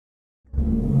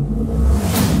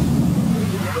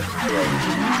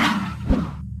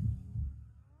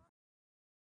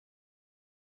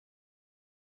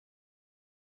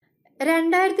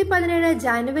2017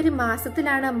 ജനുവരി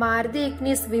മാസത്തിലാണ് മാരുതി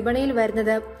ഇഗ്നിസ് വിപണിയിൽ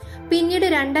വരുന്നത്. പിന്നീട്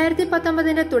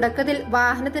 2019 തുടക്കത്തിൽ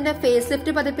വാഹനത്തിന്റെ ഫേസ്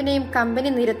ലിഫ്റ്റ് പതിപ്പിനെയും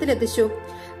കമ്പനി നിരത്തിലെത്തിച്ചു.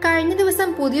 കഴിഞ്ഞ ദിവസം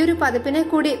പുതിയൊരു പതിപ്പിനെ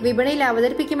കൂടി വിപണിയിൽ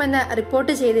അവതരിപ്പിക്കുമെന്ന്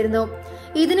റിപ്പോർട്ട് ചെയ്തിരുന്നു.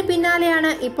 ഇതിന്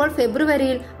പിന്നാലെയാണ് ഇപ്പോൾ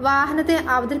ഫെബ്രുവരിയിൽ വാഹനത്തെ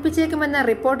അവതരിപ്പിച്ചേക്കുമെന്ന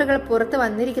റിപ്പോർട്ടുകൾ പുറത്തു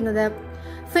വന്നിരിക്കുന്നത്.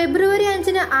 ഫെബ്രുവരി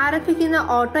 5 ആരംഭിക്കുന്ന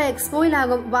ഓട്ടോ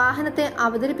എക്സ്പോയിലാകും വാഹനത്തെ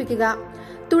അവതരിപ്പിക്കുക.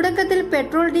 തുടക്കത്തിൽ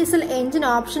പെട്രോൾ ഡീസൽ എഞ്ചിൻ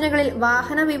ഓപ്ഷനുകളിൽ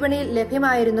വാഹന വിപണിയിൽ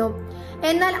ലഭ്യമായിരുന്നു.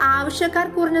 എന്നാൽ ആവശ്യക്കാർ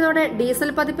കുറഞ്ഞതോടെ ഡീസൽ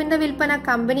പതിപ്പിന്റെ വിൽപ്പന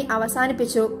കമ്പനി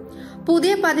അവസാനിപ്പിച്ചു.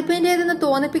 പുതിയ പതിപ്പിന്റേതെന്ന്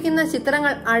തോന്നിപ്പിക്കുന്ന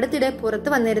ചിത്രങ്ങൾ അടുത്തിടെ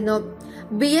പുറത്തു വന്നിരുന്നു.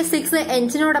 BS6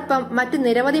 എഞ്ചിനോടൊപ്പം മറ്റ്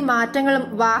നിരവധി മാറ്റങ്ങളും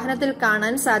വാഹനത്തിൽ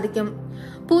കാണാൻ സാധിക്കും.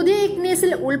 പുതിയ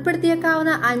ഇഗ്നിസിൽ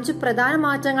ഉൾപ്പെടുത്തിയേക്കാവുന്ന 5 പ്രധാന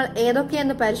മാറ്റങ്ങൾ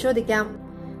ഏതൊക്കെയെന്ന് പരിശോധിക്കാം.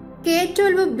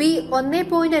 K12B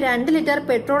 1.2 ലിറ്റർ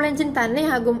പെട്രോൾ എഞ്ചിൻ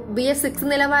തന്നെയാകും BS6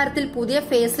 നിലവാരത്തിൽ പുതിയ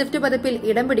ഫേസ് ലിഫ്റ്റ് പതിപ്പിൽ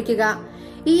ഇടം പിടിക്കുക.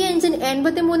 ഈ എഞ്ചിൻ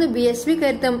 83 bhp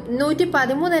കരുത്തും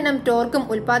 113 Nm ടോർക്കും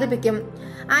ഉൽപ്പാദിപ്പിക്കും.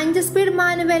 5 speed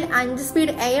manual, 5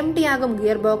 speed AMT ആകും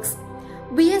ഗിയർ ബോക്സ്.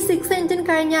 BS6 എഞ്ചിൻ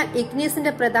കഴിഞ്ഞാൽ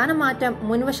ഇഗ്നിസിന്റെ പ്രധാന മാറ്റം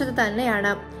മുൻവശത്ത്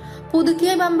തന്നെയാണ്.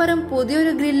 പുതുക്കിയ ബമ്പറും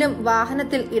പുതിയൊരു ഗ്രില്ലും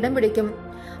വാഹനത്തിൽ ഇടം പിടിക്കും.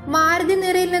 മാരുതി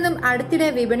നിരയിൽ നിന്നും അടുത്തിടെ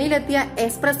വിപണിയിലെത്തിയ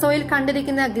എക്സ്പ്രസോയിൽ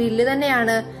കണ്ടിരിക്കുന്ന ഗ്രില്ല്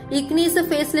തന്നെയാണ് ഇഗ്നിസ്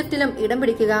ഫേസ് ലിഫ്റ്റിലും ഇടം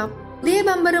പിടിക്കുക. പുതിയ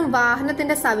ബമ്പറും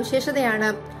വാഹനത്തിന്റെ സവിശേഷതയാണ്.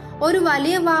 ഒരു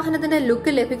വലിയ വാഹനത്തിന്റെ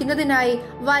ലുക്ക് ലഭിക്കുന്നതിനായി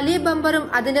വലിയ ബമ്പറും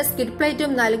അതിന്റെ സ്കിഡ്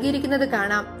പ്ലേറ്റും നൽകിയിരിക്കുന്നത്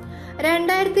കാണാം.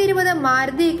 2020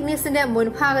 മാരുതി ഇഗ്നിസിന്റെ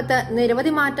മുൻഭാഗത്ത്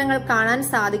നിരവധി മാറ്റങ്ങൾ കാണാൻ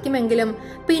സാധിക്കുമെങ്കിലും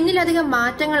പിന്നിലധികം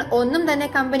മാറ്റങ്ങൾ ഒന്നും തന്നെ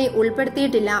കമ്പനി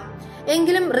ഉൾപ്പെടുത്തിയിട്ടില്ല.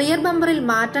 എങ്കിലും റിയർ ബമ്പറിൽ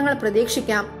മാറ്റങ്ങൾ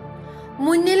പ്രതീക്ഷിക്കാം.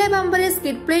 മുന്നിലെ ബമ്പറിൽ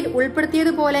സ്കിഡ് പ്ലേറ്റ്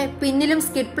ഉൾപ്പെടുത്തിയതുപോലെ പിന്നിലും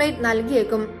സ്കിഡ് പ്ലേറ്റ്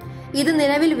നൽകിയേക്കും. ഇത്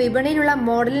നിലവിൽ വിപണിയിലുള്ള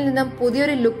മോഡലിൽ നിന്നും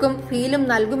പുതിയൊരു ലുക്കും ഫീലും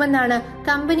നൽകുമെന്നാണ്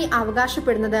കമ്പനി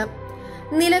അവകാശപ്പെടുന്നത്.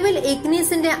 നിലവിൽ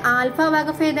ഇഗ്നിസിന്റെ ആൽഫ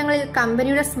വകഭേദങ്ങളിൽ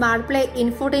കമ്പനിയുടെ സ്മാർട്ട് പ്ലേ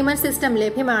ഇൻഫോർടൈൻമെന്റ് സിസ്റ്റം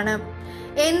ലഭ്യമാണ്.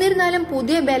 എന്നിരുന്നാലും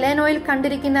പുതിയ ബെലേനോയിൽ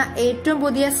കണ്ടിരിക്കുന്ന ഏറ്റവും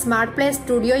പുതിയ സ്മാർട്ട് പ്ലേ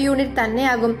സ്റ്റുഡിയോ യൂണിറ്റ്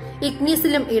തന്നെയാകും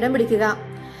ഇഗ്നിസിലും ഇടം പിടിക്കുക.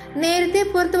 നേരത്തെ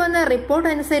പുറത്തുവന്ന റിപ്പോർട്ട്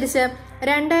അനുസരിച്ച്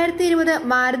 2020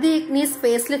 മാരുതി ഇഗ്നിസ്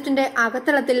ഫേസ് ലിഫ്റ്റിന്റെ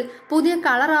അകത്തളത്തിൽ പുതിയ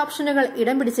കളർ ഓപ്ഷനുകൾ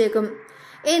ഇടം പിടിച്ചേക്കും.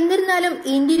 എന്നിരുന്നാലും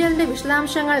ഇന്റീരിയറിന്റെ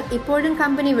വിശദാംശങ്ങൾ ഇപ്പോഴും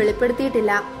കമ്പനി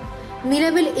വെളിപ്പെടുത്തിയിട്ടില്ല.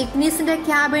 നിലവിൽ ഇഗ്നിസിന്റെ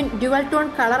ക്യാബിൻ ഡ്യുവൽ ടോൺ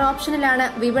കളർ ഓപ്ഷനിലാണ്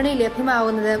വിപണിയിൽ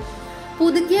ലഭ്യമാകുന്നത്.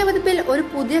 പുതുക്കിയ പതിപ്പിൽ ഒരു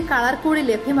പുതിയ കളർ കൂടി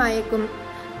ലഭ്യമായേക്കും.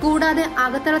 കൂടാതെ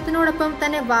അകത്തളത്തിനോടൊപ്പം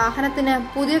തന്നെ വാഹനത്തിന്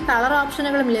പുതിയ കളർ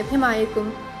ഓപ്ഷനുകളും ലഭ്യമായേക്കും.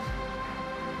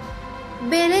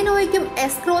 ബെലേനോയ്ക്കും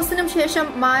എസ്-ക്രോസിനും ശേഷം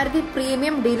മാരുതി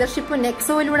പ്രീമിയം ഡീലർഷിപ്പ്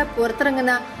നെക്സോയിലൂടെ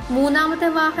പുറത്തിറങ്ങുന്ന മൂന്നാമത്തെ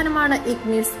വാഹനമാണ്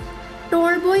ഇഗ്നിസ്.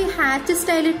 ടോൾ ബോയ് ഹാച്ച്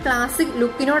സ്റ്റൈലിൽ ക്ലാസിക്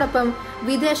ലുക്കിനോടൊപ്പം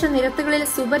വിദേശ നിരത്തുകളിൽ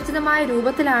സുപരിചിതമായ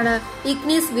രൂപത്തിലാണ്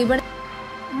ഇഗ്നിസ് വിപണി.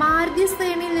 മാരുതി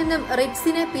ശ്രേണിയിൽ നിന്നും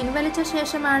റിറ്റ്സിനെ പിൻവലിച്ച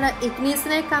ശേഷമാണ്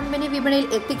ഇഗ്നിസിനെ കമ്പനി വിപണിയിൽ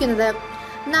എത്തിക്കുന്നത്.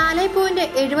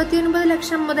 4.79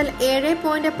 ലക്ഷം മുതൽ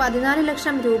 7.14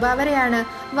 ലക്ഷം രൂപ വരെയാണ്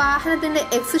വാഹനത്തിന്റെ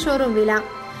എക്സ് ഷോറൂം വില.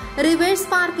 Reverse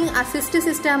parking assist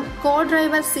system, co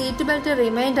driver seat belt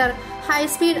reminder,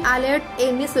 high speed alert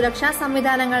എന്നീ സുരക്ഷാ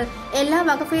സംവിധാനങ്ങൾ എല്ലാ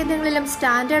വകഭേദങ്ങളിലും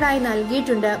സ്റ്റാൻഡേർഡായി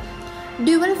നൽകിയിട്ടുണ്ട്.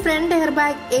 Dual front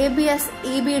airbag, ABS,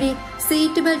 EBD,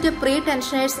 seat belt pre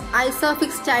ടെൻഷനേഴ്സ്,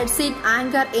 Isofix child seat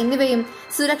anchor എന്നിവയും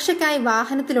സുരക്ഷയ്ക്കായി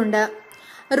വാഹനത്തിലുണ്ട്.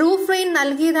 റൂഫ് റെയിൻ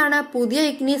നൽകിയതാണ് പുതിയ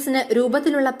ഇഗ്നിസിന്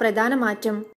രൂപത്തിലുള്ള പ്രധാന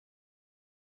മാറ്റം.